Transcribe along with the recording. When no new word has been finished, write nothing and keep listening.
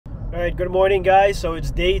Alright, good morning guys. So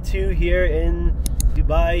it's day 2 here in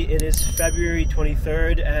Dubai. It is February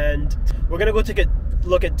 23rd and we're going to go take a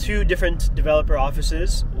look at 2 different developer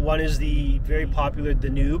offices. One is the very popular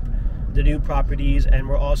Danube Properties, and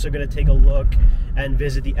we're also going to take a look and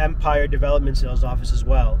visit the Empire Development Sales Office as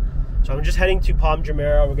well. So I'm just heading to Palm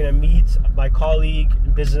Jumeirah. We're going to meet my colleague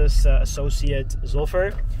and business associate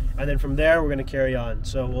Zulfiqar, and then from there we're going to carry on.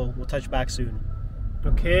 So we'll touch back soon.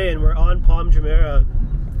 Okay, and we're on Palm Jumeirah.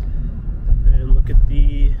 And look at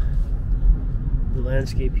the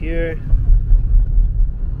landscape here.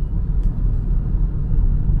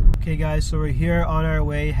 Okay guys, so we're here on our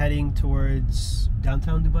way heading towards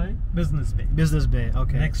downtown Dubai? Business Bay. Business Bay,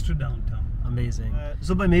 okay. Next to downtown. Amazing.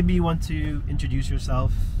 Zulfiqar, maybe you want to introduce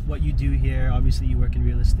yourself, what you do here. Obviously you work in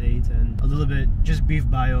real estate, and a little bit, just brief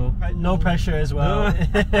bio. No pressure as well.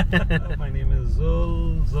 My name is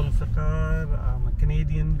Zulfiqar. I'm a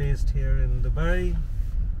Canadian based here in Dubai.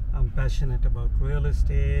 I'm passionate about real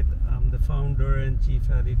estate. I'm the founder and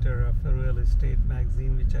chief editor of a real estate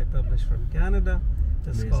magazine which I publish from Canada.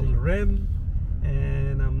 It's called RIM,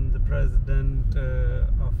 and I'm the president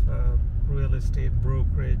of a real estate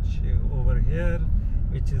brokerage over here,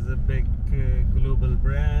 which is a big global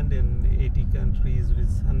brand in 80 countries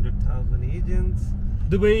with 100,000 agents.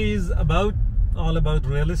 Dubai is all about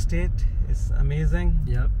real estate. It's amazing.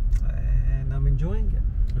 Yep. And I'm enjoying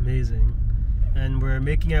it. Amazing. And we're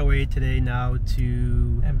making our way today now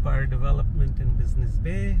to Empire Development in Business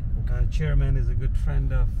Bay. Chairman is a good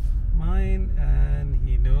friend of mine and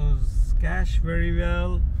he knows Cash very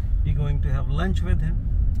well. We're going to have lunch with him.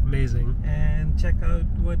 Amazing. And check out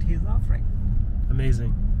what he's offering.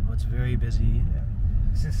 Amazing. Oh, it's very busy.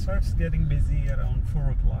 Yeah. It starts getting busy around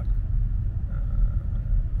 4 o'clock.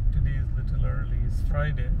 Today is a little early. It's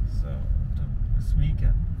Friday, so this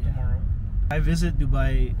weekend, tomorrow. I visit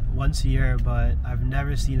Dubai once a year, but I've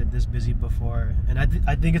never seen it this busy before, and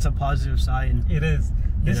I think it's a positive sign. It is.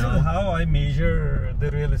 This is how I measure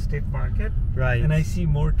the real estate market. Right. And I see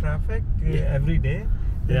more traffic every day,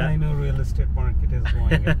 then I know real estate market is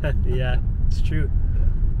going up. Yeah, it's true.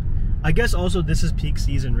 I guess also this is peak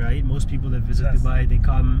season, right? Most people that visit Dubai, they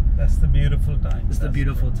come. That's the beautiful time. It's the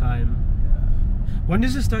beautiful time. Yeah. When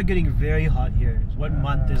does it start getting very hot here? What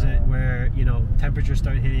month is it where, temperatures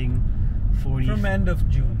start hitting 40? From end of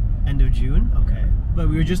June. End of June? Okay. But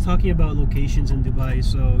we were just talking about locations in Dubai.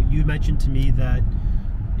 So you mentioned to me that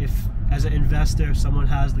if, as an investor, if someone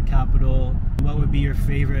has the capital, what would be your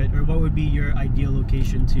favorite, or what would be your ideal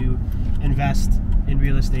location to invest in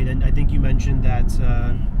real estate? And I think you mentioned that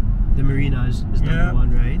the marina is number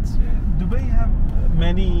one, right? Dubai have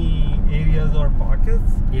many areas or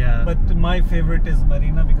pockets. Yeah. But my favorite is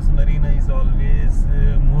Marina, because Marina is always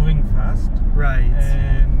moving fast. Right.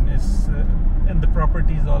 And the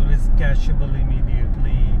property is always cashable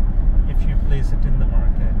immediately if you place it in the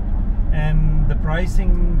market. And the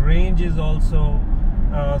pricing range is also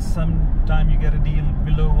sometime you get a deal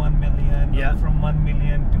below 1 million, from 1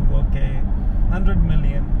 million to 100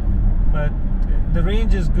 million. But the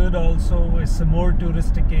range is good also. It's a more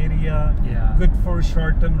touristic area. Yeah. Good for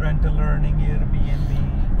short-term rental earning,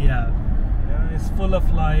 Airbnb. Yeah. It's full of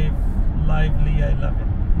lively. I love it.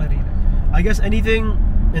 Marina. I guess anything,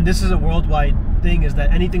 and this is a worldwide thing, is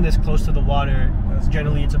that anything that's close to the water,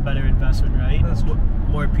 generally it's a better investment, right? That's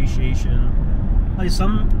more appreciation.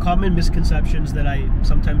 Some common misconceptions that I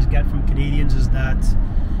sometimes get from Canadians is that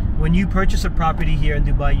when you purchase a property here in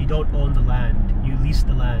Dubai, you don't own the land, you lease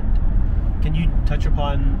the land. Can you touch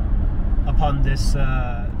upon this?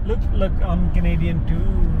 Look, I'm Canadian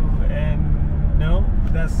too, and no,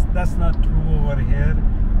 that's not true over here.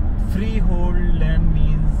 Freehold land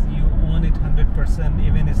means you own it 100%,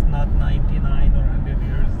 even it's not 99 or 100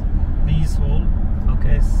 years leasehold.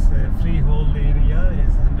 Okay. Freehold area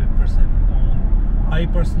is 100% owned. I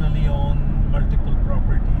personally own multiple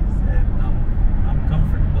properties, and I'm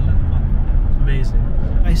comfortable and confident.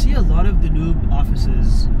 Amazing. I see a lot of Danube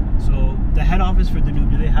offices. So the head office for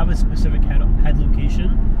Danube, do they have a specific head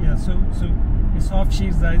location? Yeah. So it's off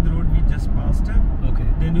Sheikh Zayed Road. We just passed it. Okay.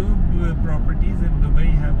 Danube properties in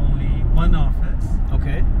Dubai have only one office.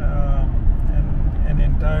 Okay. And an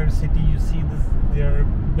entire city, you see their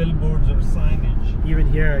billboards or signage. Even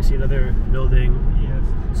here, I see another building.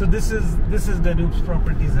 Yes. So this is Danube's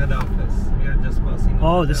properties head office. We are just passing.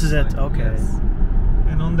 Oh, this is it. Okay. Yes.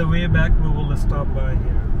 And on the way back, we will stop by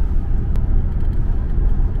here.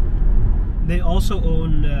 They also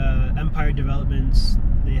own Empire Developments.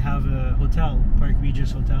 They have a hotel, Park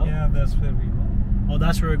Regis Hotel. Yeah, that's where we go. Oh,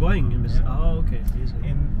 that's where we're going. Oh, okay. Amazing.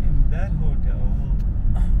 In that hotel,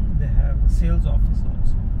 they have a sales office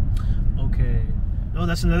also. Okay. No,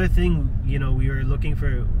 that's another thing. You know, we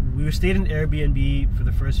stayed in Airbnb for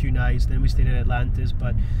the first few nights, then we stayed in Atlantis,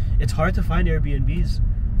 but it's hard to find Airbnbs.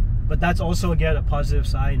 But that's also, again, a positive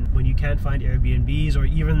sign. When you can't find Airbnbs, or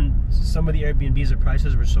even some of the Airbnbs, the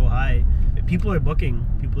prices were so high, people are booking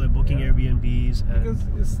Airbnbs. Because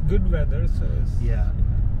it's good weather, so it's... Yeah.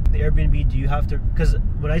 The Airbnb, do you have to, because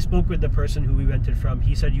when I spoke with the person who we rented from,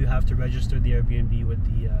 he said you have to register the Airbnb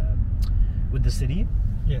with the city.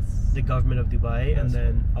 Yes. The government of Dubai, That's and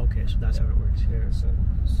then okay, so that's how it works here.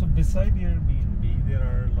 So beside Airbnb, there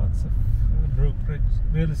are lots of brokerage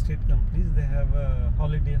real estate companies. They have a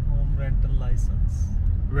holiday home rental license.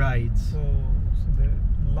 Right. So there,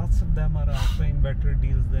 lots of them are offering better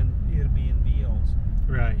deals than Airbnb also.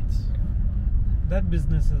 Right. That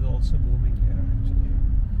business is also booming here actually.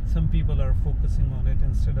 Some people are focusing on it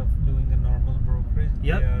instead of doing a normal brokerage.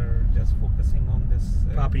 Yep. They are just focusing on this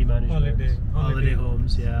Property management. Holiday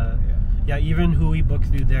homes, yeah. Yeah, even who we book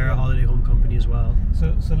through their holiday home company as well.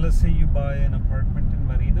 So let's say you buy an apartment in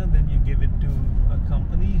Marina, then you give it to a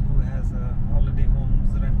company who has a holiday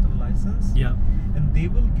homes rental license. Yeah. And they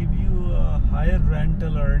will give you a higher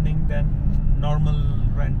rental earning than normal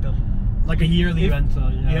rental. Like a yearly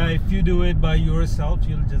rental. Yeah, if you do it by yourself,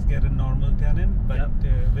 you'll just get a normal tenant. But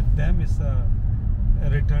with them, it's a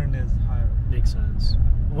return is higher. Makes sense.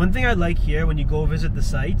 One thing I like here, when you go visit the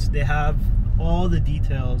sites, they have all the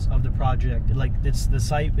details of the project. Like it's the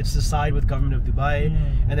side with government of Dubai,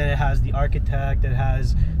 and then it has the architect, it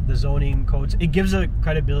has the zoning codes. It gives a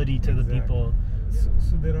credibility to the people. So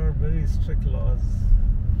there are very strict laws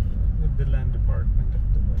with the land department of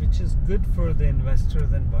Dubai, which is good for the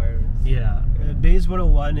investors and buyers. Yeah. Bays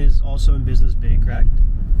 101 is also in Business Bay, correct?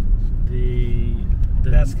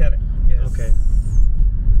 That's correct. Yes. Okay.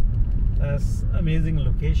 That's amazing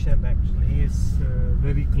location actually. It's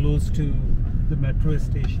very close to the metro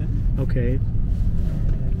station. Okay.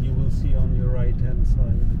 And you will see on your right hand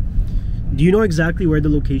side. Do you know exactly where the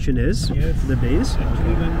location is? Yes. The base?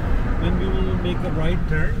 Actually, when you will make a right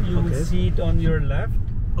turn, you will see it on your left.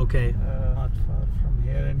 Okay. Not far from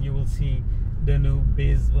here, and you will see the new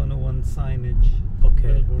Base 101 signage.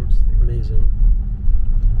 Okay. Billboards there. Amazing.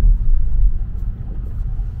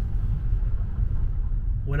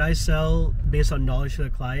 When I sell based on knowledge to the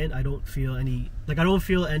client, I don't feel I'm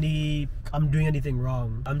doing anything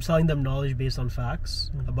wrong. I'm selling them knowledge based on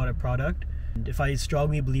facts about a product. And if I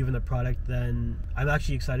strongly believe in the product, then I'm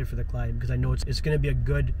actually excited for the client because I know it's going to be a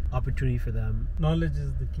good opportunity for them. Knowledge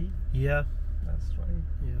is the key. Yeah. That's right.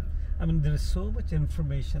 Yeah. I mean, there is so much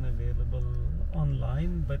information available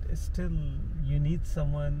online, but still you need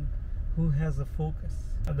someone who has a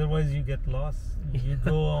focus. Otherwise you get lost. You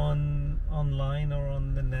go online or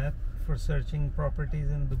on the net for searching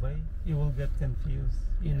properties in Dubai, you will get confused.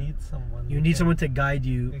 You need someone. You need someone to guide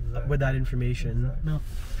you with that information. Exactly. No.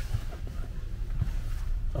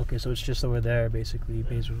 Okay, so it's just over there basically.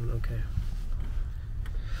 Bay Road. Okay.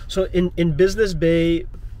 So in Business Bay,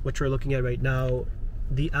 which we're looking at right now,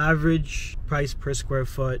 the average price per square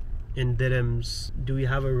foot in dirhams, do we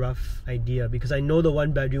have a rough idea? Because I know the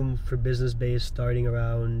one bedroom for Business Bay is starting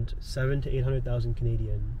around 700,000 to 800,000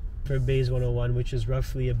 Canadian for Bays 101, which is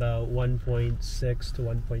roughly about 1.6 to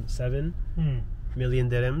 1.7 million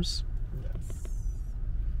dirhams. Yes.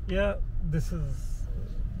 Yeah, this is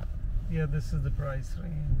the price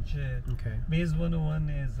range. Okay. Bays 101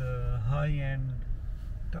 is a high-end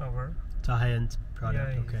tower. It's a high-end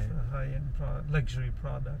product. Yeah, okay. It's a high-end luxury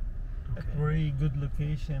product. Okay. At very good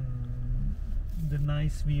location, the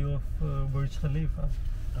nice view of Burj Khalifa.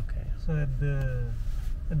 Okay. So at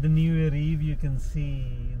the New Year Eve you can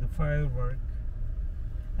see the firework,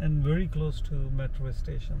 and very close to metro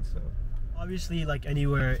station. So obviously, like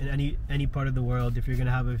anywhere in any part of the world, if you're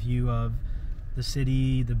gonna have a view of the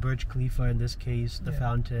city, the Burj Khalifa in this case, the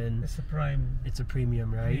fountain, it's a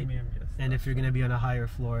premium, right? Premium, yes. And if you're gonna be on a higher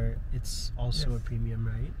floor, it's also a premium,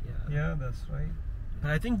 right? Yeah, that's right. But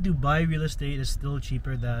I think Dubai real estate is still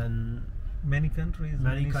cheaper than many countries.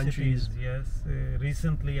 Cities, yes.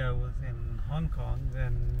 Recently I was in Hong Kong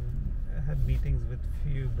and I had meetings with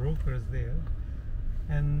few brokers there,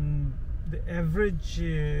 and the average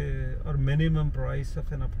or minimum price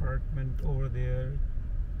of an apartment over there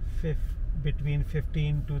between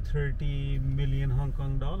 15 to 30 million Hong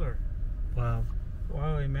Kong dollar. Wow.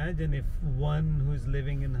 Wow, imagine if one who's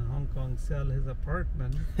living in Hong Kong sell his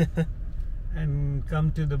apartment and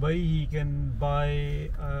come to Dubai, he can buy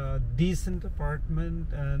a decent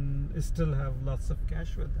apartment and still have lots of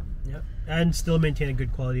cash with him. Yeah, and still maintain a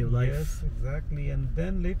good quality of life. Yes, exactly. And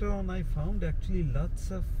then later on I found actually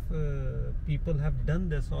lots of people have done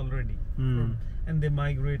this already, and they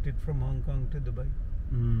migrated from Hong Kong to Dubai.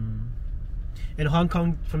 And Hong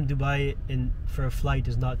Kong from Dubai for a flight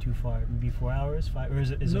is not too far. Maybe 4 hours, 5, or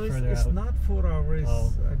is it No, further it's out? not 4 hours.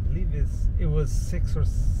 Oh. I believe it was 6 or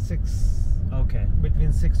 6. Okay.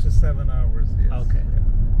 Between 6 to 7 hours. Yes. Okay.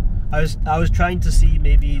 Yeah. I was trying to see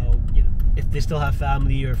maybe if they still have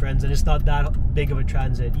family or friends, and it's not that big of a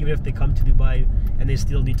transit. Even if they come to Dubai and they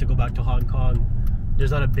still need to go back to Hong Kong,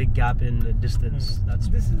 there's not a big gap in the distance.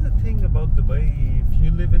 This is the thing about Dubai. If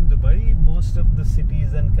you live in Dubai, most of the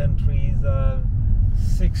cities and countries are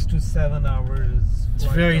 6 to 7 hours. It's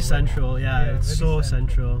very central. Yeah, it's so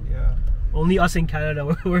central. Yeah. Only us in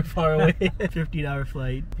Canada, we're far away. 15-hour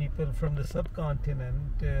flight. People from the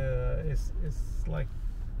subcontinent, it's like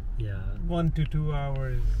 1 to 2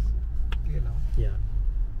 hours. Yeah.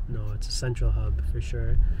 No, it's a central hub for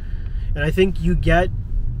sure. And I think you get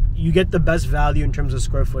the best value in terms of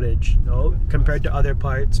square footage, compared to other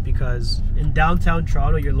parts, because in downtown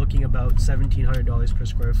Toronto you're looking about $1,700 per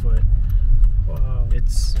square foot. Wow.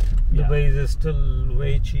 It's Dubai is still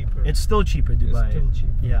way cheaper. It's still cheaper, Dubai. It's still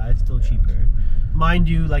cheaper. Yeah, it's still cheaper. Mind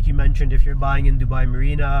you, like you mentioned, if you're buying in Dubai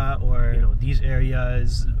Marina or these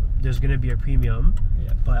areas, there's gonna be a premium.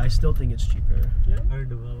 Yeah. But I still think it's cheaper. Yeah. Our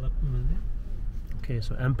development. Okay,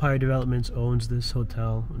 so Empire Developments owns this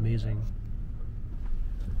hotel. Amazing.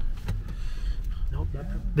 Nope.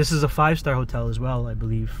 This is a 5-star hotel as well, I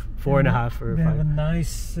believe. 4.5 or 5. They have a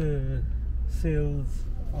nice sales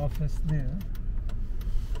office there.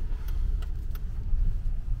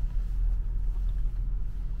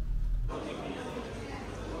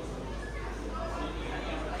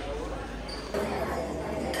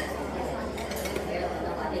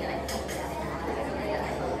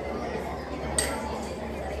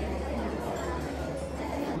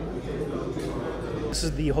 This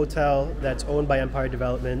is the hotel that's owned by Empire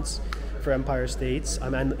Developments for Empire Estates.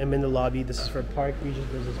 I'm in the lobby. This is for Park Regis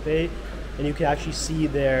Business Bay, and you can actually see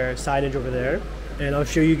their signage over there. And I'll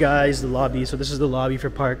show you guys the lobby. So this is the lobby for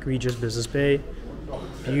Park Regis Business Bay.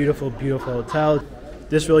 Beautiful, beautiful hotel.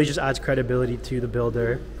 This really just adds credibility to the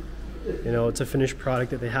builder. It's a finished product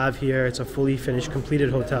that they have here. It's a fully finished, completed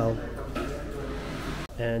hotel.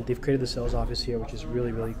 And they've created the sales office here, which is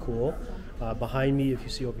really, really cool. Behind me, if you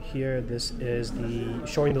see over here, this is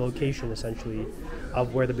showing the location essentially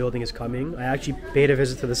of where the building is coming. I actually paid a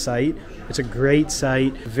visit to the site. It's a great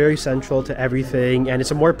site, very central to everything, and it's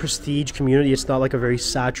a more prestige community. It's not like a very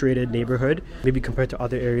saturated neighborhood, maybe compared to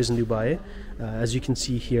other areas in Dubai. As you can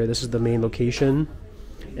see here, this is the main location,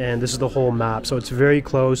 and this is the whole map. So it's very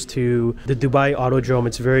close to the Dubai Autodrome.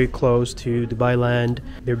 It's very close to Dubai Land.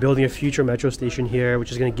 They're building a future metro station here,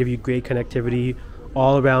 which is going to give you great connectivity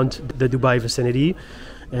all around the Dubai vicinity.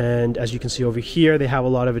 And as you can see over here, they have a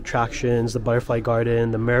lot of attractions. The Butterfly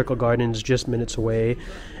Garden, the Miracle Garden is just minutes away.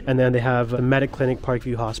 And then they have the Medic Clinic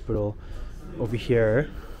Parkview Hospital over here,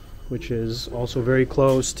 which is also very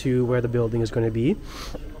close to where the building is going to be.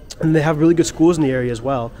 And they have really good schools in the area as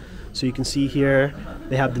well. So you can see here,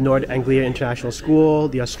 they have the Nord Anglia International School,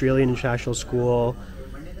 the Australian International School,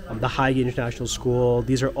 the Highgate International School.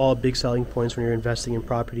 These are all big selling points when you're investing in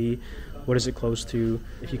property. What is it close to?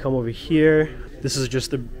 If you come over here, this is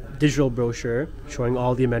just the digital brochure showing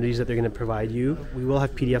all the amenities that they're going to provide you. We will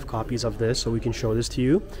have PDF copies of this so we can show this to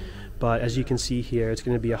you. But as you can see here, it's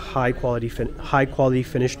going to be a high quality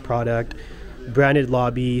finished product, branded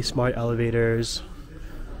lobby, smart elevators.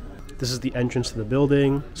 This is the entrance to the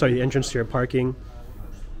building, the entrance to your parking.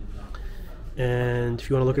 And if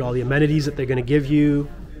you want to look at all the amenities that they're going to give you,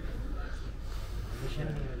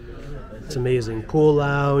 it's amazing. Pool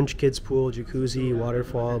lounge, kids pool, jacuzzi,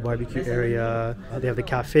 waterfall, barbecue area. They have the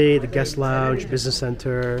cafe, the guest lounge, business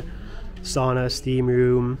center, sauna, steam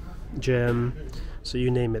room, gym. So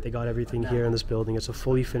you name it, they got everything here in this building. It's a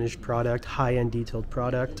fully finished product, high-end detailed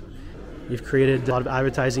product. You've created a lot of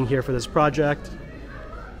advertising here for this project.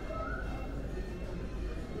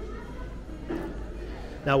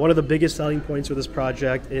 Now, one of the biggest selling points for this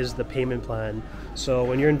project is the payment plan. So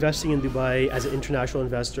when you're investing in Dubai as an international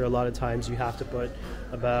investor, a lot of times you have to put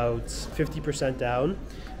about 50% down,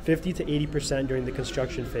 50 to 80% during the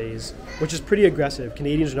construction phase, which is pretty aggressive.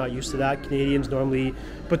 Canadians are not used to that. Canadians normally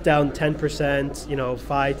put down 10%,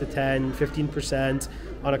 5 to 10, 15%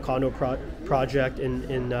 on a condo project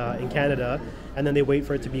in Canada, and then they wait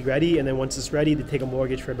for it to be ready, and then once it's ready, they take a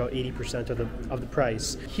mortgage for about 80% of the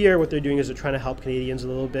price. Here, what they're doing is they're trying to help Canadians a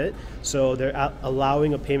little bit, so they're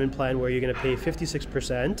allowing a payment plan where you're going to pay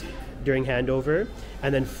 56% during handover,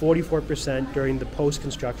 and then 44% during the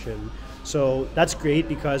post-construction. So that's great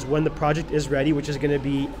because when the project is ready, which is going to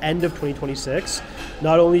be end of 2026,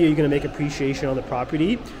 not only are you going to make appreciation on the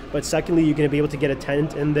property, but secondly, you're going to be able to get a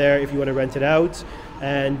tenant in there if you want to rent it out,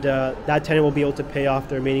 and that tenant will be able to pay off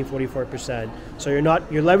the remaining 44%. So you're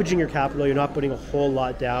leveraging your capital, you're not putting a whole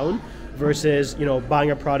lot down, versus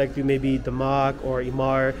buying a product through maybe DAMAC or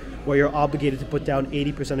IMAR, where you're obligated to put down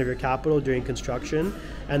 80% of your capital during construction,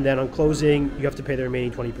 and then on closing you have to pay the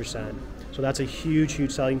remaining 20%. So that's a huge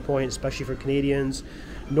selling point, especially for Canadians.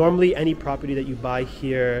 Normally any property that you buy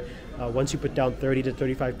here, once you put down 30 to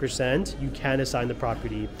 35%, you can assign the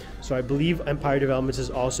property. So I believe Empire Developments is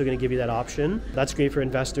also going to give you that option. That's great for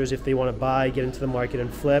investors if they want to buy, get into the market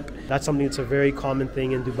and flip. That's something that's a very common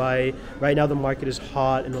thing in Dubai. Right now the market is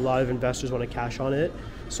hot and a lot of investors want to cash on it.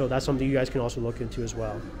 So that's something you guys can also look into as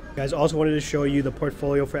well. Guys, also wanted to show you the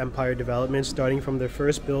portfolio for Empire Developments, starting from their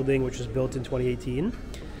first building, which was built in 2018.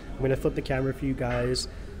 I'm going to flip the camera for you guys.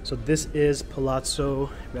 So this is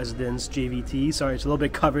Palazzo Residence JVT. Sorry, it's a little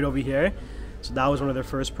bit covered over here. So that was one of their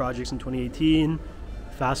first projects in 2018.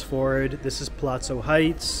 Fast forward, this is Palazzo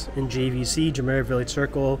Heights in JVC, Jumeirah Village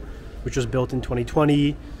Circle, which was built in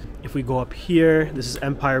 2020. If we go up here, this is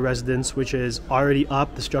Empire Residence, which is already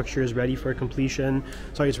up. The structure is ready for completion.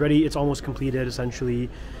 Sorry, it's ready. It's almost completed,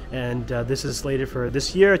 essentially. And this is slated for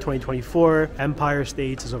this year, 2024. Empire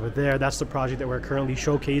Estates is over there. That's the project that we're currently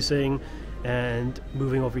showcasing. And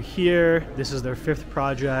moving over here, this is their 5th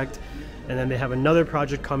project. And then they have another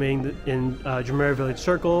project coming in Jumeirah Village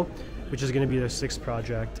Circle, which is going to be their 6th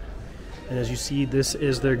project. And as you see, this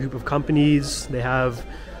is their group of companies. They have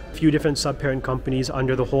few different sub-parent companies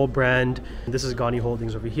under the whole brand. This is Ghani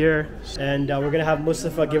Holdings over here. And we're going to have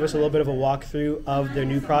Mustafa give us a little bit of a walkthrough of their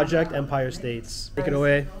new project, Empire Estates. Take it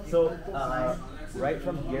away. So, right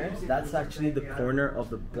from here, that's actually the corner of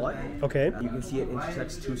the plot. Okay. You can see it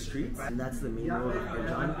intersects 2 streets, and that's the main road of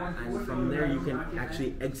Arjan. And from there, you can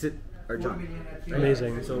actually exit Arjan. Right?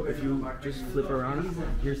 Amazing. So if you just flip around,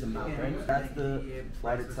 here's the map, right? That's the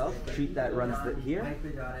plot itself, the street that runs here.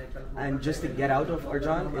 And just to get out of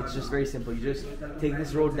Arjan, it's just very simple. You just take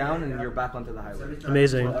this road down and you're back onto the highway.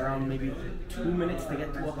 Amazing. So around maybe 2 minutes to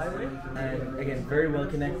get to a highway. And again, very well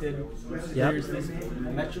connected. Yep. There's this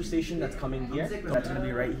metro station that's coming here. That's going to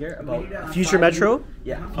be right here. About Future Metro?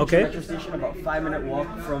 Yeah. Future Okay. Metro station, about 5-minute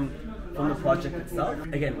walk from the project itself.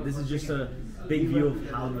 Again, this is just a big view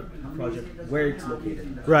of how the project, where it's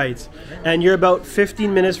located. Right. And you're about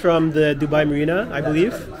 15 minutes from the Dubai Marina, I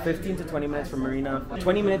believe? 15 to 20 minutes from Marina,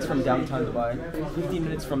 20 minutes from downtown Dubai, 15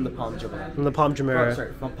 minutes from the Palm Jumeirah. From the Palm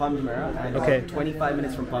Jumeirah. From Palm Jumeirah, and Okay. 25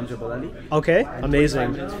 minutes from Palm Jumeirah. Okay, And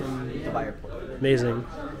amazing. 25 minutes from Dubai Airport. Amazing.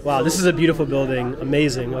 Wow, this is a beautiful building.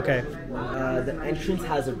 Amazing. Okay. The entrance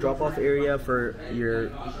has a drop-off area for your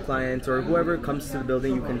clients or whoever comes to the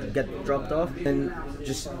building. You can get dropped off, and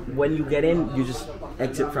just when you get in, you just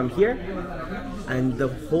exit from here. And the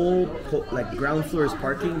whole ground floor is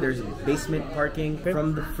parking. There's basement parking.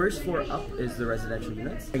 From the first floor up is the residential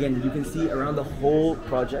units. Again, you can see around the whole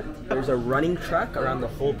project. There's a running track around the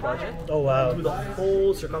whole project. Oh, wow. Through the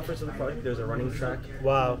whole circumference of the project, there's a running track.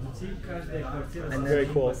 Wow. And then Very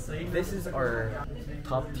cool. This is our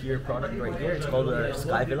top tier product right here. It's called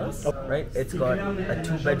Sky Villas, right? It's got a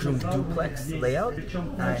 2-bedroom duplex layout,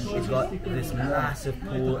 and it's got this massive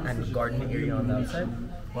pool and gardening area on the outside.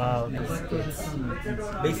 Wow.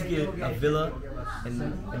 It's basically a villa in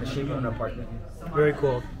the shape of an apartment. Very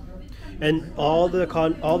cool. And all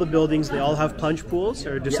the buildings, they all have plunge pools,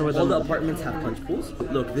 or just some of all them? the apartments have plunge pools.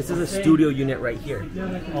 Look, this is a studio unit right here.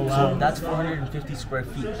 Oh, wow. So that's 450 square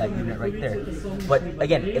feet, that unit right there. But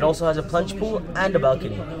again, it also has a plunge pool and a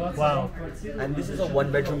balcony. Wow. And this is a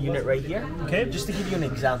 1-bedroom unit right here. Okay. Just to give you an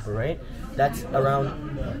example, right? That's around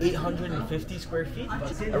 850 square feet,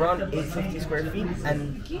 around 850 square feet,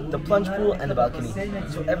 and the plunge pool and the balcony.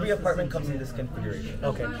 So every apartment comes in this configuration.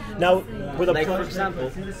 Okay. Now, with a For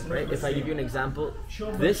example, right? If I give you an example,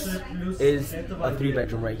 this is a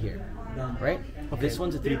 3-bedroom right here, right? Okay. This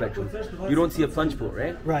one's a 3-bedroom. You don't see a plunge pool,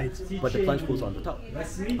 right? Right. But the plunge pool's on the top.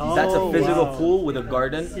 Oh, That's a physical wow. pool with a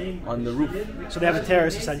garden on the roof. So they have a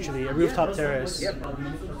terrace, essentially, a rooftop terrace. Yep.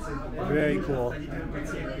 Very cool.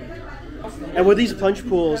 And with these plunge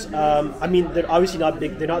pools, I mean, they're obviously not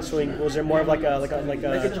big. They're not swimming pools. They're more of like a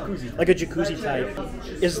jacuzzi. like a jacuzzi type.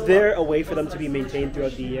 Is there a way for them to be maintained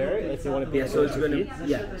throughout the year if they want to be? Yeah, so it's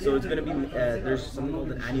gonna be there's something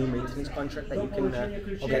called an annual maintenance contract that you can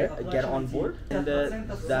get on board, and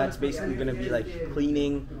that's basically gonna be like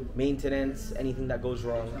cleaning, maintenance, anything that goes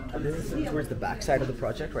wrong. And this is towards the back side of the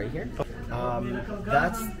project right here.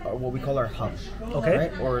 That's what we call our hub, Okay.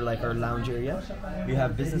 right? Or like our lounge area. You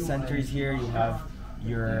have business centers here. You have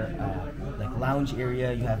your like lounge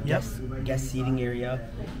area. You have guest seating area.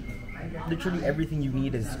 Literally everything you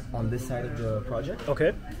need is on this side of the project.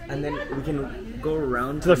 Okay. And then we can go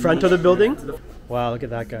around to the front of the building. Wow, look at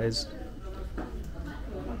that, guys.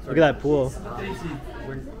 Look at that pool.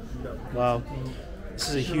 Wow. This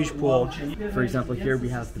is a huge pool. For example, here we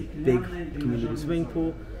have the big community swimming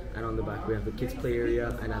pool, and on the back we have the kids play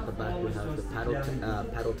area, and at the back we have the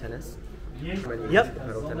paddle tennis. Yep.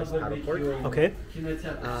 Paddle tennis, paddle court. Okay.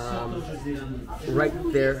 Right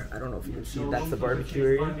there, I don't know if you can see, that's the barbecue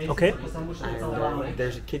area. Okay. And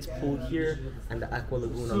there's a kids pool here, and the aqua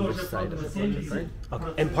lagoon on this side of the project, right?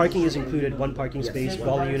 Okay. And parking is included, one parking space,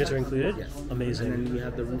 all the units are included? Yes. Amazing. And then we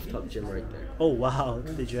have the rooftop gym right there. Oh wow, look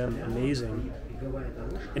at the gym, amazing.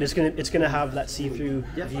 And it's gonna have that see-through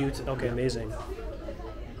view. Okay, amazing.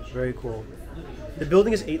 Very cool. The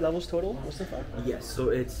building is 8 levels total, Mustafa? Yes, so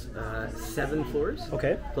it's 7 floors.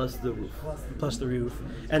 Okay. Plus the roof. Plus the roof.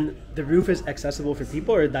 And the roof is accessible for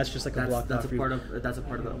people, or that's just like a blocked off roof? That's a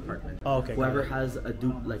part of the apartment. Oh, okay. Whoever has a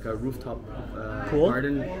rooftop Cool.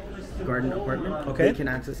 garden apartment, okay, they can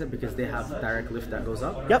access it because they have direct lift that goes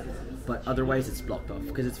up. Yep. But otherwise it's blocked off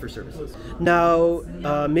because it's for services. Now,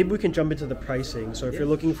 maybe we can jump into the pricing. So if you're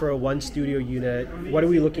looking for a 1 studio unit, what are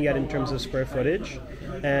we looking at in terms of square footage?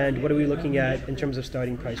 And what are we looking at in terms of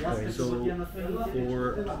starting price points? So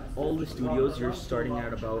for all the studios, you're starting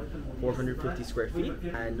at about 450 square feet,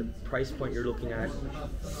 and price point you're looking at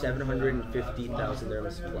 750,000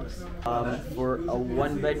 dirhams plus. For a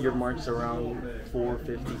 1 bed, your mark's around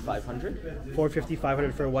 450, 500. 450,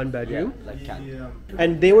 500 for a 1 bedroom? Yeah, like cat.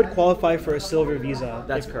 And they would qualify for a silver visa.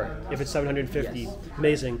 That's correct. If it's 750. Yes.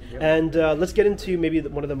 Amazing. Yep. And let's get into maybe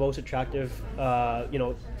one of the most attractive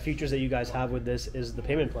features that you guys have with this is the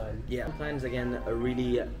payment plan. Yeah, the plan is again a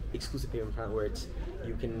really exclusive payment plan where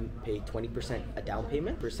you can pay 20% a down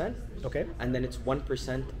payment, Okay. and then it's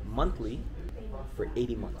 1% monthly for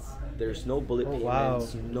 80 months. There's no bullet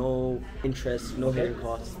payments, no interest, no hidden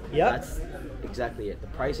costs. Yeah. That's exactly it. The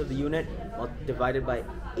price of the unit divided by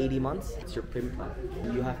 80 months, it's your payment plan.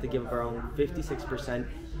 You have to give around 56%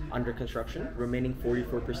 under construction. Remaining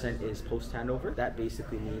 44% is post handover. That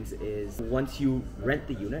basically means is once you rent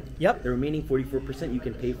the unit, the remaining 44% you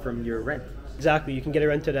can pay from your rent. Exactly, you can get it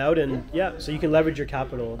rented out, and so you can leverage your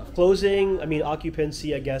capital. Closing, I mean,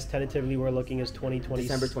 occupancy, I guess tentatively we're looking is 2020.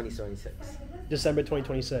 December 2026. December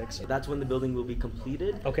 2026. That's when the building will be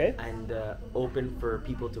completed. Okay. And open for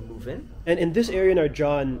people to move in. And in this area in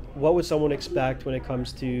Arjan, what would someone expect when it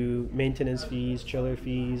comes to maintenance fees, chiller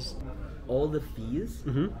fees? All the fees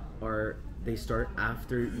they start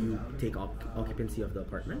after you take occupancy of the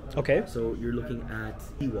apartment. Okay. So you're looking at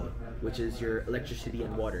EWA, which is your electricity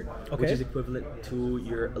and water, okay, which is equivalent to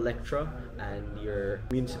your Electra and your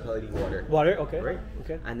municipality water. Water, okay. Right?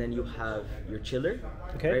 Okay. And then you have your chiller,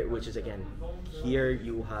 okay, right, which is again, here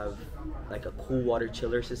you have like a cool water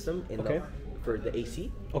chiller system in for the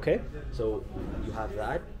AC. Okay. So you have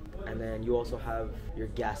that, and then you also have your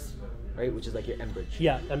gas, right, which is like your Enbridge.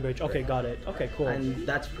 Yeah, Enbridge. Okay, right, got it. Okay, cool. And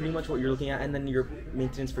that's pretty much what you're looking at, and then your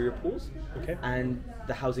maintenance for your pools. Okay. And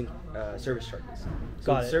the housing service charges.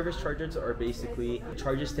 So the service charges are basically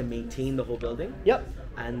charges to maintain the whole building. Yep.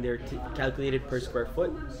 And they're calculated per square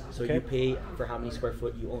foot. So you pay for how many square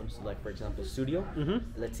foot you own. So like, for example, studio.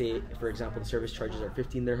 Let's say, for example, the service charges are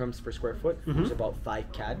 15 dirhams per square foot, which is about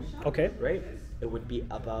 5 CAD. Okay. Right? It would be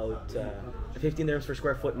about 15 dirhams per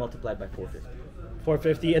square foot multiplied by 450.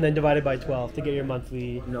 450 and then divided by 12 to get your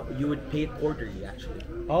monthly. No, you would pay it quarterly actually.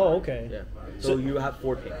 Oh, okay. Yeah. So you have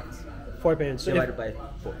 4 payments. 4 payments. So divided by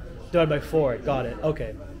 4. Divided by 4. Got it.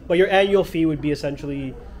 Okay. But your annual fee would be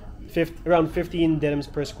essentially around 15 dirhams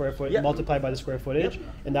per square foot multiplied by the square footage,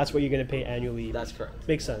 and that's what you're going to pay annually. That's correct.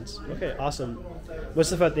 Makes sense. Okay, awesome.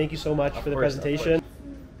 Mustafa, thank you so much for the presentation.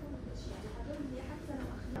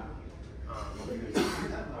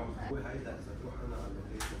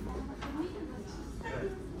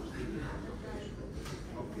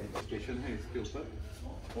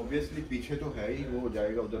 Obviously पीछे तो है ही, वो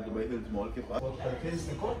जाएगा उधर Dubai hills mall के पास.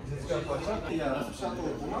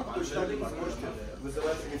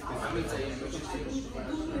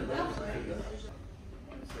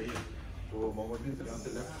 तो मोहम्मद बिन सलाम से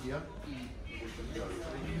लेफ्ट किया.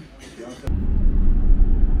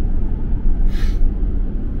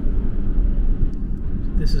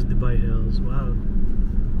 This is Dubai Hills. Wow.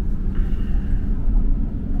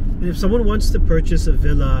 And if someone wants to purchase a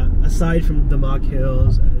villa aside from DAMAC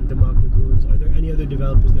Hills and DAMAC Lagoons, are there any other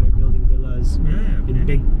developers that are building villas in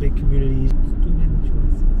big communities? Too many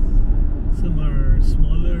choices. Some are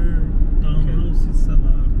smaller townhouses, some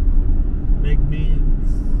are big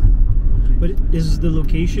names. But Is the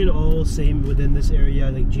location all same within this area,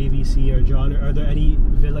 like JVC or Arjan? Or are there any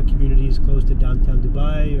villa communities close to downtown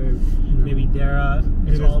Dubai, or maybe Dara?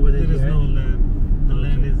 It's all within here? There is no land. The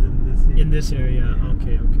land is in this area. In this area,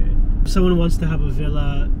 okay, okay. If someone wants to have a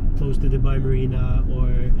villa close to Dubai Marina,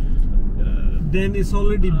 or then it's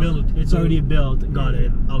already built. It's already built. Got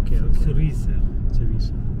it. Okay, so okay. It's a resale. It's a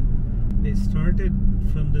resale. They started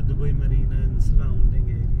from the Dubai Marina and surrounding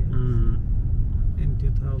areas. In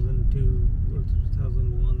 2002 or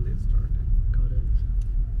 2001 they started. Got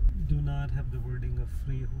it. Do not have the wording of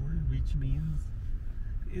freehold, which means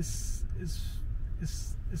it's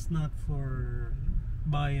not for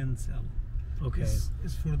buy and sell. Okay.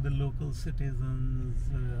 It's for the local citizens.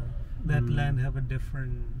 That land have a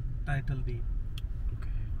different title deed. Okay.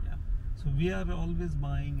 Yeah. So we are always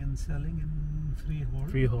buying and selling in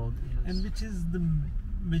freehold. Freehold. Yes. And which is the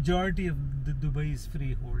majority of the Dubai is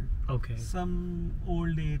freehold. Okay. Some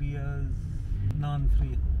old areas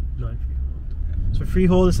non-freehold. Non-freehold. So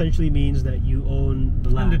freehold essentially means that you own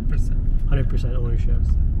the land. 100%. 100% ownership.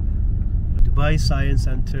 Dubai Science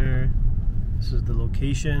Center. This is the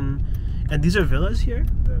location. And these are villas here?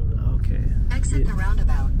 Okay. Exit the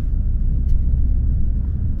roundabout.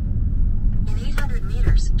 In 800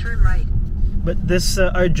 meters, turn right. But this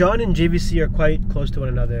Arjan and JVC are quite close to one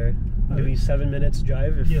another. Maybe 7 minutes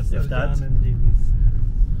drive, if Arjan that. and JVC.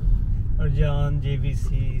 Arjan,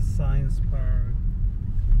 JVC, Science Park.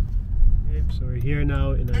 Okay, so we're here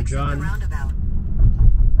now in Exit the Arjan. roundabout.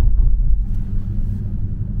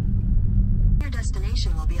 Your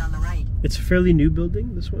destination will be on the right. It's a fairly new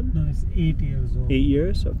building, this one? No, it's 8 years old. 8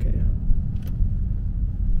 years? Okay.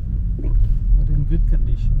 But in good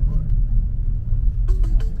condition.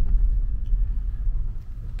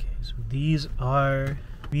 Okay, so these are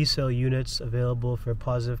resale units available for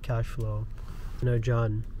positive cash flow in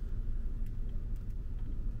Arjan.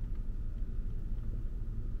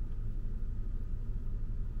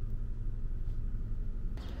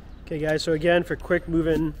 Okay guys, so again, for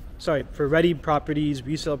for ready properties,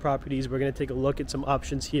 resale properties, we're going to take a look at some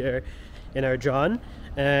options here in Arjan.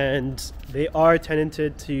 And they are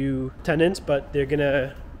tenanted to tenants, but they're going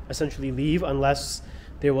to essentially leave unless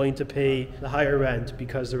they're willing to pay the higher rent,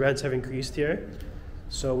 because the rents have increased here.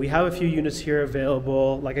 So we have a few units here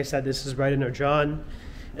available. Like I said, this is right in Arjan,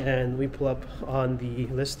 and we pull up on the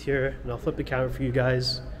list here, and I'll flip the camera for you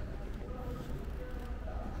guys.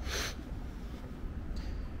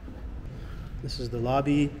 This is the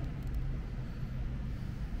lobby.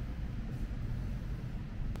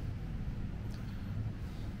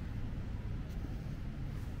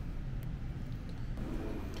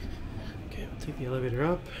 Okay, we'll take the elevator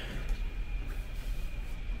up.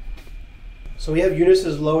 So we have units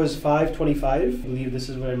as low as $525. I believe this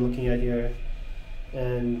is what I'm looking at here.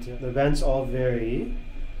 And the rents all vary.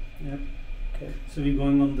 Yep. Okay. So we're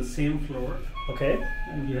going on the same floor. Okay.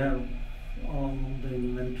 And you have all the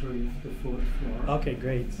inventory of the 4th floor. Okay,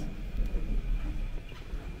 great.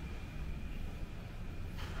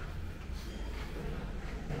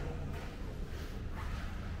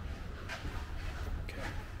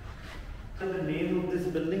 And the name of this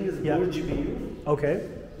building is Yeah. Jumeirah. Okay.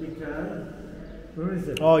 Because where is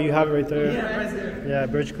it? Oh, you have it right there. Yeah, right there. Yeah,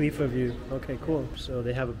 Burj Khalifa view. Okay, cool. So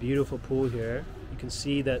they have a beautiful pool here. You can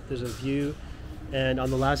see that there's a view. And on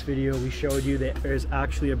the last video, we showed you that there's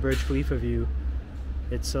actually a Burj Khalifa view.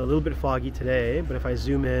 It's a little bit foggy today, but if I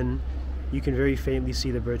zoom in, you can very faintly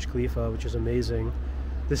see the Burj Khalifa, which is amazing.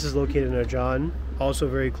 This is located in Arjan, also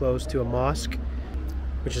very close to a mosque,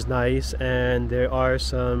 which is nice. And there are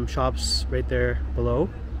some shops right there below.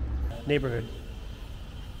 Neighborhood.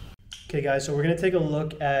 Okay guys, so we're going to take a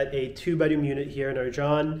look at a 2-bedroom unit here in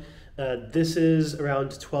Arjan. This is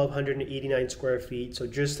around 1,289 square feet, so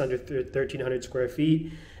just under 1,300 square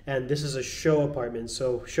feet. And this is a show apartment,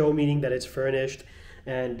 so show meaning that it's furnished.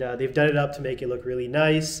 And they've done it up to make it look really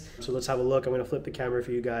nice. So let's have a look. I'm going to flip the camera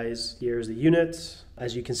for you guys. Here's the unit.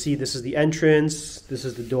 As you can see, this is the entrance. This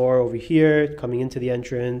is the door over here coming into the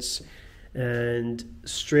entrance. And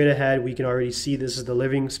straight ahead, we can already see this is the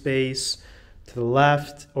living space. To the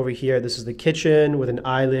left, over here, this is the kitchen with an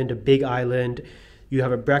island, a big island. You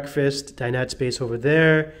have a breakfast dinette space over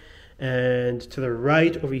there. And to the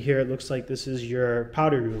right over here, it looks like this is your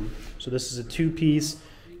powder room. So this is a 2-piece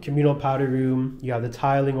communal powder room. You have the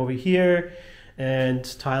tiling over here and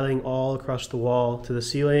tiling all across the wall to the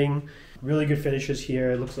ceiling. Really good finishes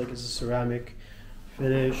here. It looks like it's a ceramic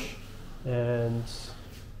finish. And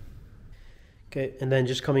okay, and then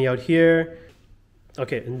just coming out here.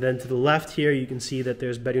 Okay, and then to the left here, you can see that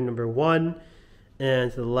there's bedroom number 1, and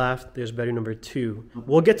to the left, there's bedroom number 2.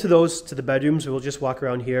 We'll get to the bedrooms. We'll just walk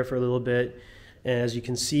around here for a little bit And as you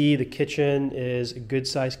can see, the kitchen is a good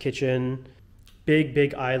sized kitchen.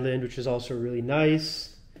 Big island, which is also really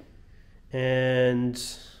nice. And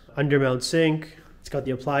undermount sink. It's got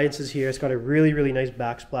the appliances here. It's got a really nice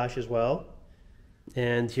backsplash as well.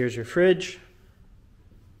 And here's your fridge.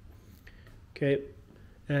 Okay.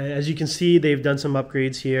 As you can see, they've done some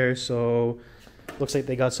upgrades here. So looks like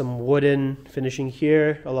they got some wooden finishing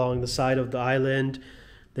here along the side of the island.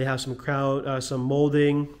 They have some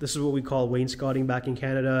molding. This is what we call wainscoting back in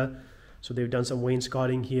Canada. So they've done some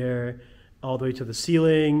wainscoting here all the way to the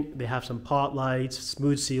ceiling. They have some pot lights,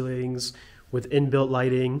 smooth ceilings with inbuilt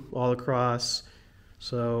lighting all across.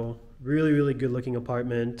 So really good looking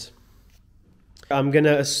apartment. I'm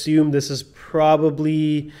gonna assume this is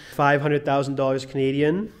probably $500,000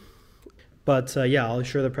 Canadian. But yeah, I'll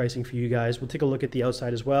share the pricing for you guys. We'll take a look at the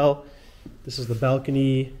outside as well. This is the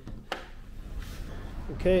balcony.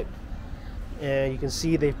 Okay, and you can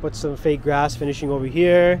see they've put some fake grass finishing over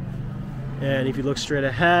here. And if you look straight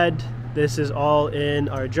ahead, this is all in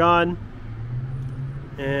Arjan.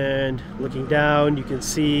 And looking down, you can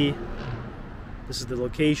see this is the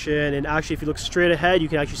location. And actually, if you look straight ahead, you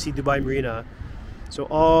can actually see Dubai Marina. So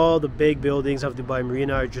all the big buildings of Dubai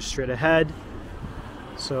Marina are just straight ahead.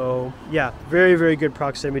 So yeah, very good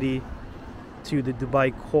proximity to the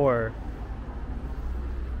Dubai core.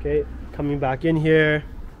 Okay, coming back in here.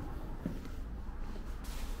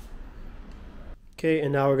 Okay,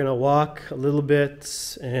 and now we're gonna walk a little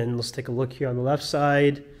bit and let's take a look here on the left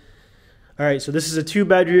side. All right, so this is a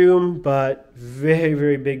 2-bedroom, but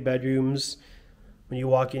very big bedrooms. When you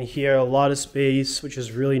walk in here, a lot of space, which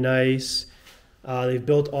is really nice. They've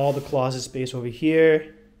built all the closet space over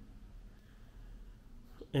here.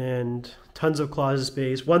 And tons of closet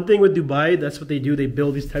space. One thing with Dubai, that's what they do. They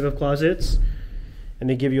build these type of closets and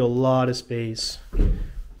they give you a lot of space.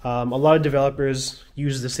 A lot of developers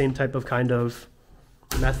use the same type of kind of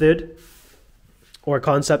method or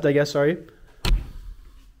concept, I guess, sorry.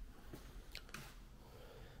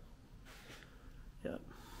 Yeah.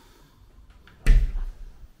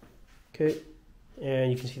 Okay,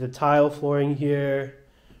 and you can see the tile flooring here.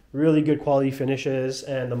 Really good quality finishes,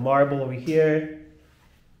 and the marble over here.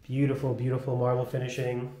 Beautiful marble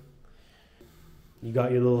finishing. You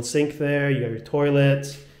got your little sink there, you got your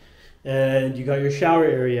toilet, and you got your shower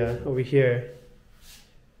area over here.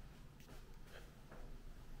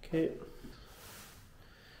 Okay.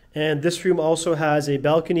 And this room also has a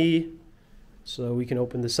balcony, so we can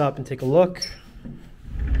open this up and take a look.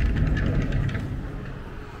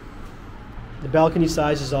 The balcony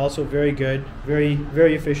size is also very good,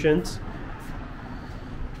 very efficient.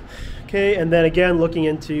 Okay, and then again, looking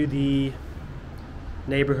into the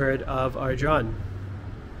neighborhood of Arjan.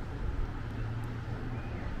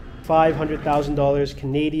 $500,000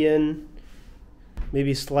 Canadian,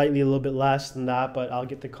 maybe slightly a little bit less than that, but I'll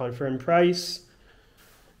get the confirmed price.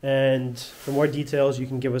 And for more details, you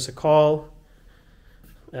can give us a call.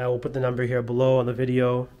 We'll put the number here below on the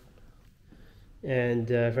video. And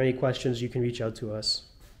for any questions, you can reach out to us.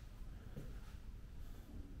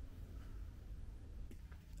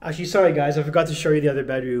 Actually, sorry guys, I forgot to show you the other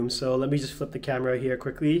bedroom. So let me just flip the camera here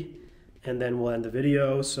quickly and then we'll end the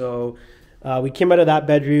video. So we came out of that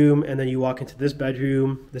bedroom and then you walk into this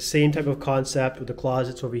bedroom, the same type of concept with the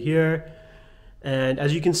closets over here. And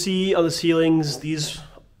as you can see on the ceilings, these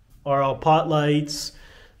are all pot lights.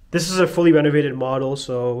 This is a fully renovated model.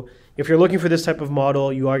 So if you're looking for this type of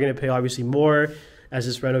model, you are going to pay obviously more as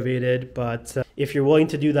it's renovated. But if you're willing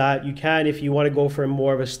to do that, you can. If you want to go for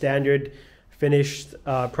more of a standard finished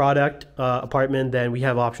product apartment, then we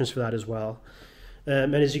have options for that as well.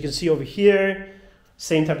 And as you can see over here,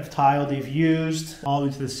 same type of tile they've used all the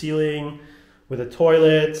way to the ceiling with a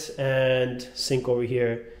toilet and sink over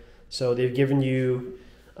here. So they've given you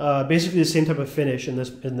basically the same type of finish in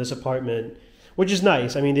this apartment, which is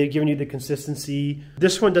nice. I mean, they've given you the consistency.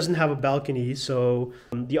 This one doesn't have a balcony, so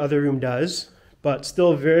the other room does, but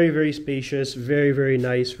still very spacious, very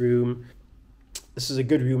nice room. This is a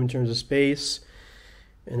good room in terms of space.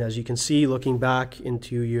 And as you can see, looking back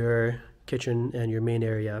into your kitchen and your main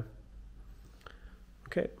area.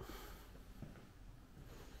 Okay.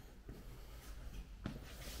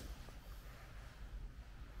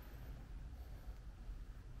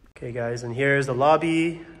 Okay guys, and here's the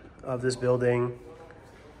lobby of this building.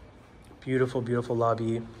 Beautiful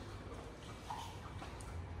lobby.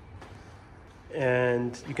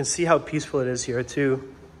 And you can see how peaceful it is here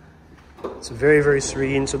too. It's very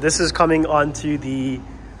serene. So this is coming onto the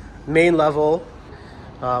main level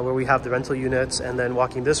where we have the rental units, and then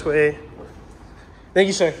walking this way. Thank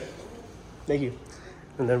you, sir. Thank you.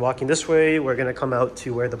 And then walking this way, we're gonna come out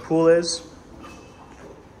to where the pool is.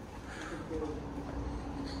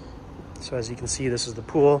 So as you can see, this is the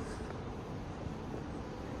pool.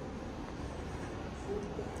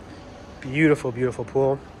 Beautiful, beautiful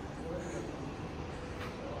pool.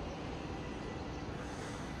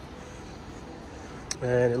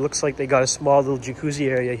 And it looks like they got a small little jacuzzi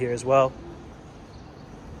area here as well.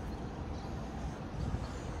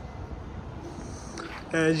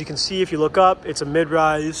 And as you can see, if you look up, it's a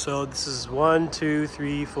mid-rise. So this is 1, 2,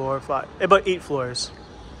 3, 4, 5, about 8 floors.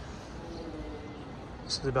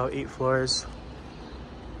 This is about 8 floors.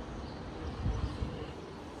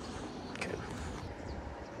 Okay.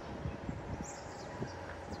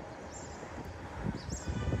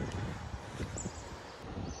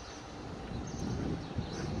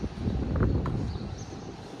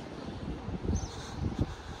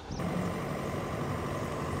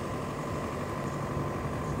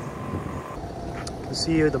 You can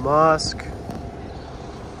see here the mosque.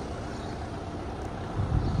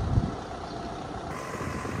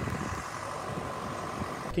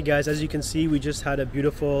 Okay guys, as you can see, we just had a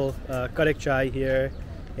beautiful kadek chai here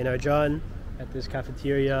in Arjan at this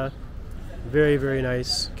cafeteria. Very, very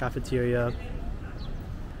nice cafeteria.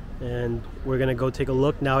 And we're gonna go take a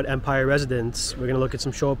look now at Empire Residence. We're gonna look at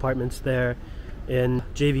some show apartments there in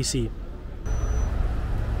JVC.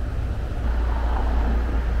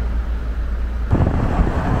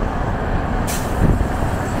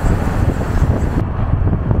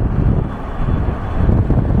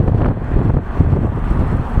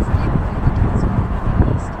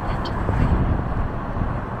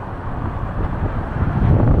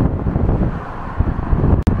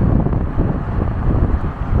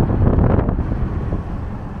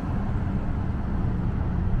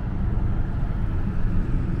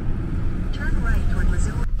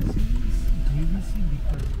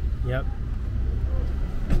 Yep.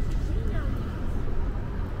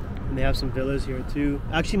 And they have some villas here too.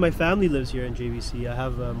 Actually, my family lives here in JVC. I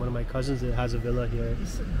have one of my cousins that has a villa here.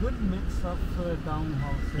 It's a good mix of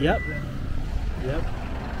townhouses. Yep. Yep.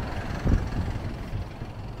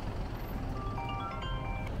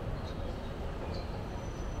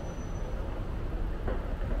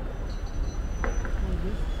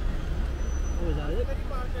 Oh, is that it?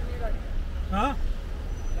 Huh?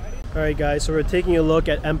 Alright guys, so we're taking a look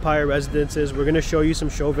at Empire Residences. We're going to show you some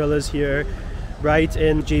show villas here right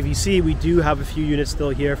in JVC. We do have a few units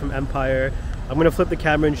still here from Empire. I'm going to flip the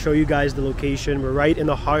camera and show you guys the location. We're right in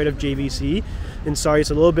the heart of JVC. And sorry,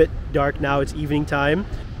 it's a little bit dark now, it's evening time,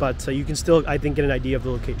 but you can still, I think, get an idea of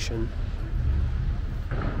the location.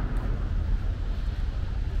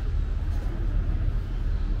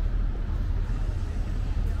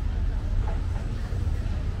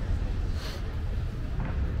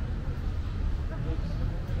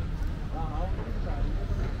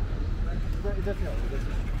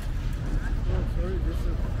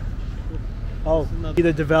 Oh, see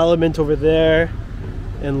the development over there,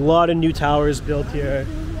 and a lot of new towers built here.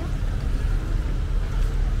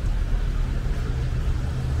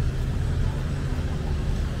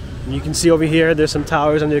 And you can see over here, there's some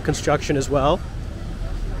towers under construction as well.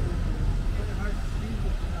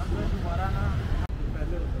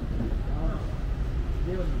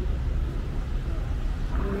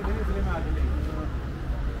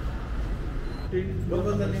 What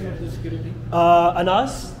was the name of the security?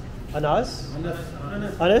 Anas? Anas.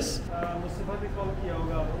 Mustafa ने call किया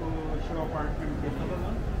होगा आपको show apartment के कमन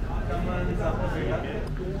आपका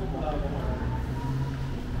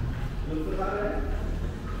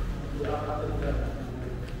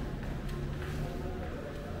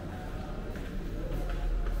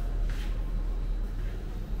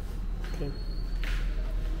Okay.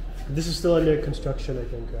 This is still under construction, I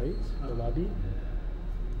think, right? The lobby?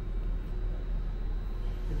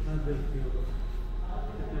 कितना जल्दी होगा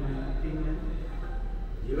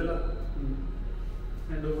ये वाला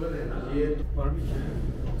हैंडओवर है ना ये परमिशन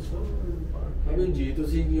अभी जी तो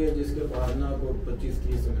सी की है जिसके पास ना को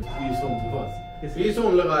 25-30 में फीस होम के पास फीस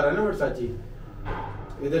होम लगा रहा है ना वर्साची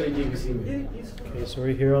इधर ही जीबीसी में Okay, so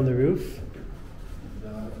we're here on the roof.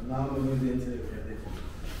 नाम मुझे देन से कहते हैं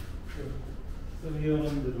So here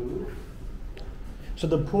on the roof. So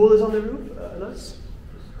the pool is on the roof, Anas?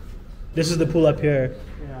 This is the pool up here.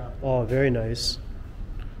 Yeah. Oh, very nice.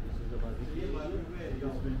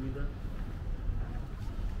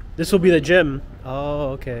 This will be the gym. Oh,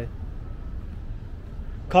 okay.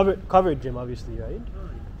 Covered gym, obviously, right?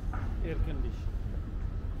 Air condition.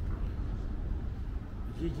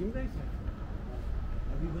 ये gym का है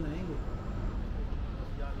अभी बनाएंगे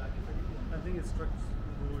I think it's structure.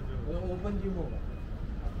 Open gym होगा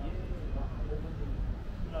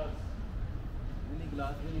नहीं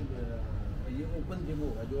glass में नहीं ये ओपन जिम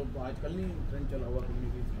होगा जो आजकल नहीं ट्रेंड चला हुआ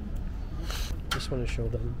community Just want to show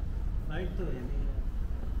them.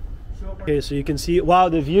 Okay, so you can see, wow,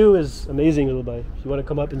 the view is amazing in Dubai. If you want to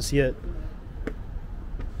come up and see it.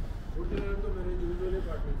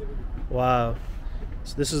 Wow.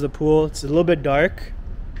 So this is the pool. It's a little bit dark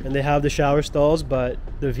and they have the shower stalls, but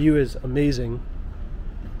the view is amazing.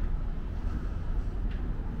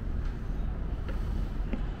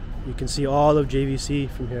 You can see all of JVC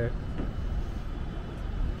from here.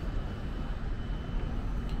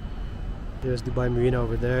 There's Dubai Marina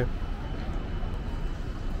over there.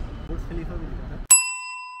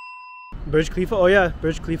 Burj Khalifa, oh yeah,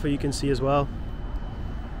 Burj Khalifa you can see as well.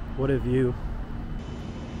 What a view.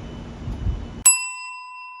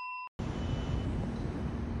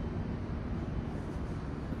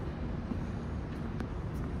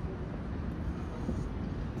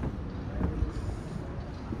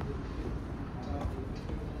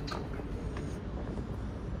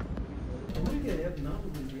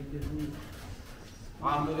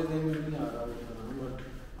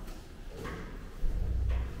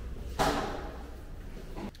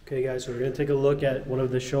 Okay guys, so we're going to take a look at one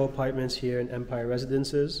of the show apartments here in Empire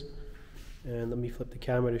Residences. And let me flip the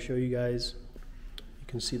camera to show you guys. You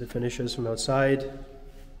can see the finishes from outside.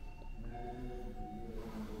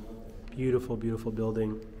 Beautiful, beautiful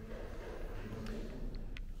building.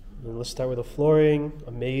 And let's start with the flooring.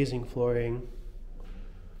 Amazing flooring.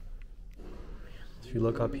 If you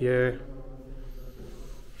look up here,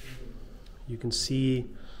 you can see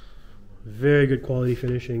very good quality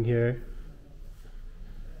finishing here.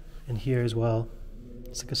 And here as well.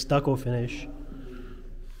 It's like a stucco finish.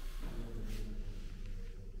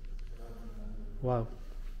 Wow.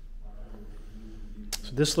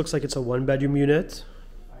 So this looks like it's a 1-bedroom unit.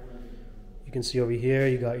 You can see over here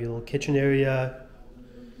you got your little kitchen area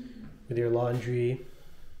with your laundry.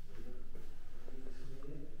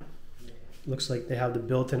 Looks like they have the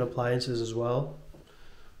built-in appliances as well.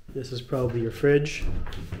 This is probably your fridge.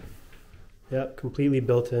 Yep, completely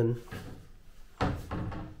built in.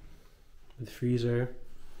 With freezer.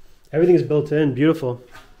 Everything is built in, beautiful.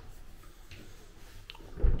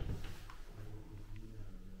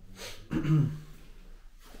 You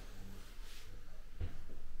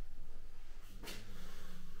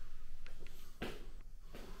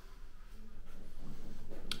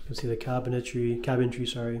can see the cabinetry,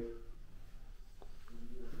 sorry.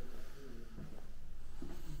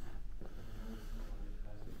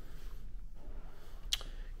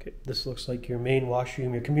 Okay, this looks like your main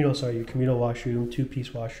washroom, your communal washroom,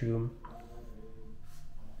 2-piece washroom.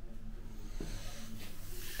 You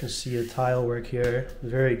can see the tile work here,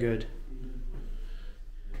 very good.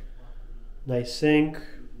 Nice sink,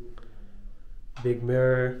 big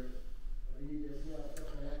mirror,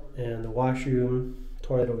 and the washroom,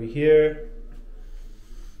 toilet over here.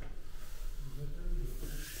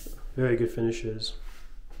 Very good finishes.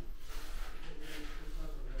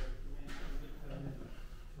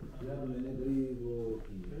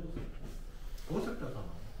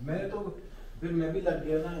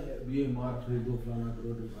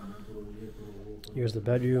 Here's the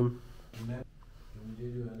bedroom.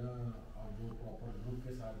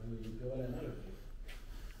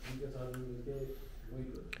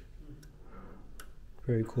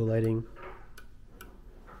 Very cool lighting.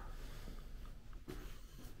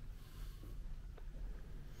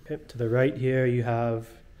 Okay, to the right here you have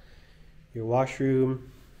your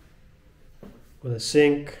washroom with a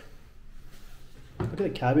sink. Look at the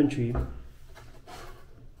cabinetry.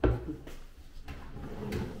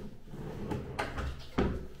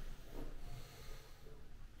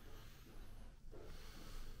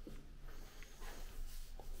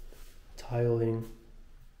 Tiling.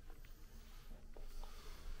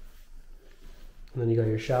 And then you got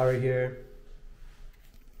your shower here.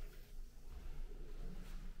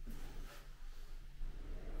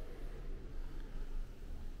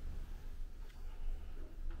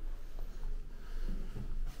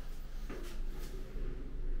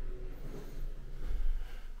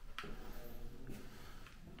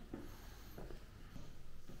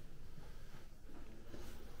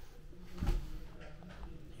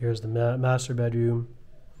 Here's the master bedroom.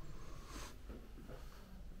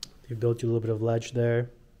 They built you a little bit of ledge there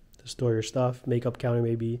to store your stuff, makeup counter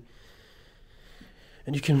maybe.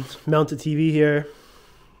 And you can mount a TV here.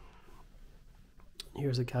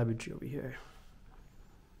 Here's the cabinetry over here.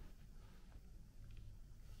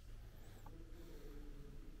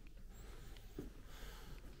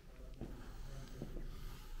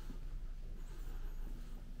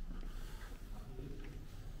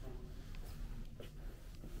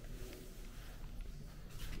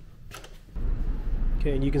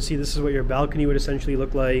 Okay, and you can see this is what your balcony would essentially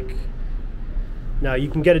look like. Now you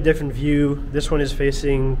can get a different view. This one is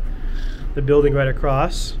facing the building right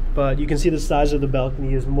across, but you can see the size of the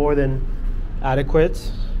balcony is more than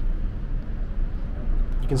adequate.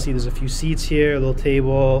 You can see there's a few seats here, a little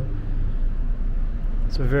table.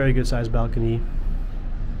 It's a very good sized balcony.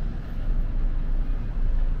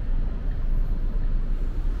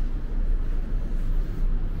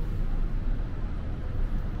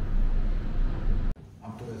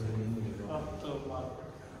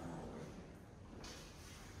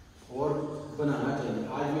 और बनाना चाहिए।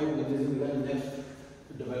 आज मैं next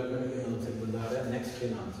development के नाम से बंदा आ रहा है, नेक्स्ट के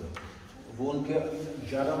नाम से, वो उनके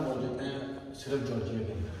 11 प्रोजेक्ट हैं सिर्फ जॉर्जिया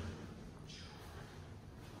के अंदर,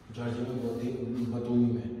 जॉर्जिया में बतूमी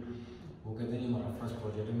में। वो कहते हैं हमारा फर्स्ट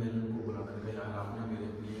प्रोजेक्ट है। मैंने उनको बुला कर यार आपने मेरे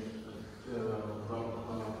लिए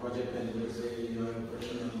प्रोजेक्ट मैनेजर से या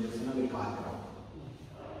प्रोजेक्ट मैनेजर से ना मेरी बात कराओ।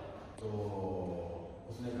 तो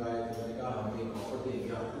उसने कहा हम एक ऑफर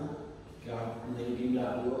देंगे आपको कि आप नई टीम ला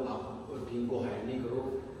लो, आप टीम को हायर नहीं करो,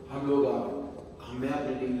 हम लोग मैं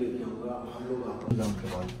अपनी टीम लेके आऊँगा, हम लोग आपको ग्राउंड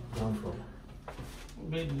फ्लोर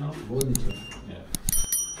बहुत नीचे।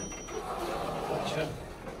 अच्छा,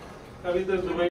 अभी तो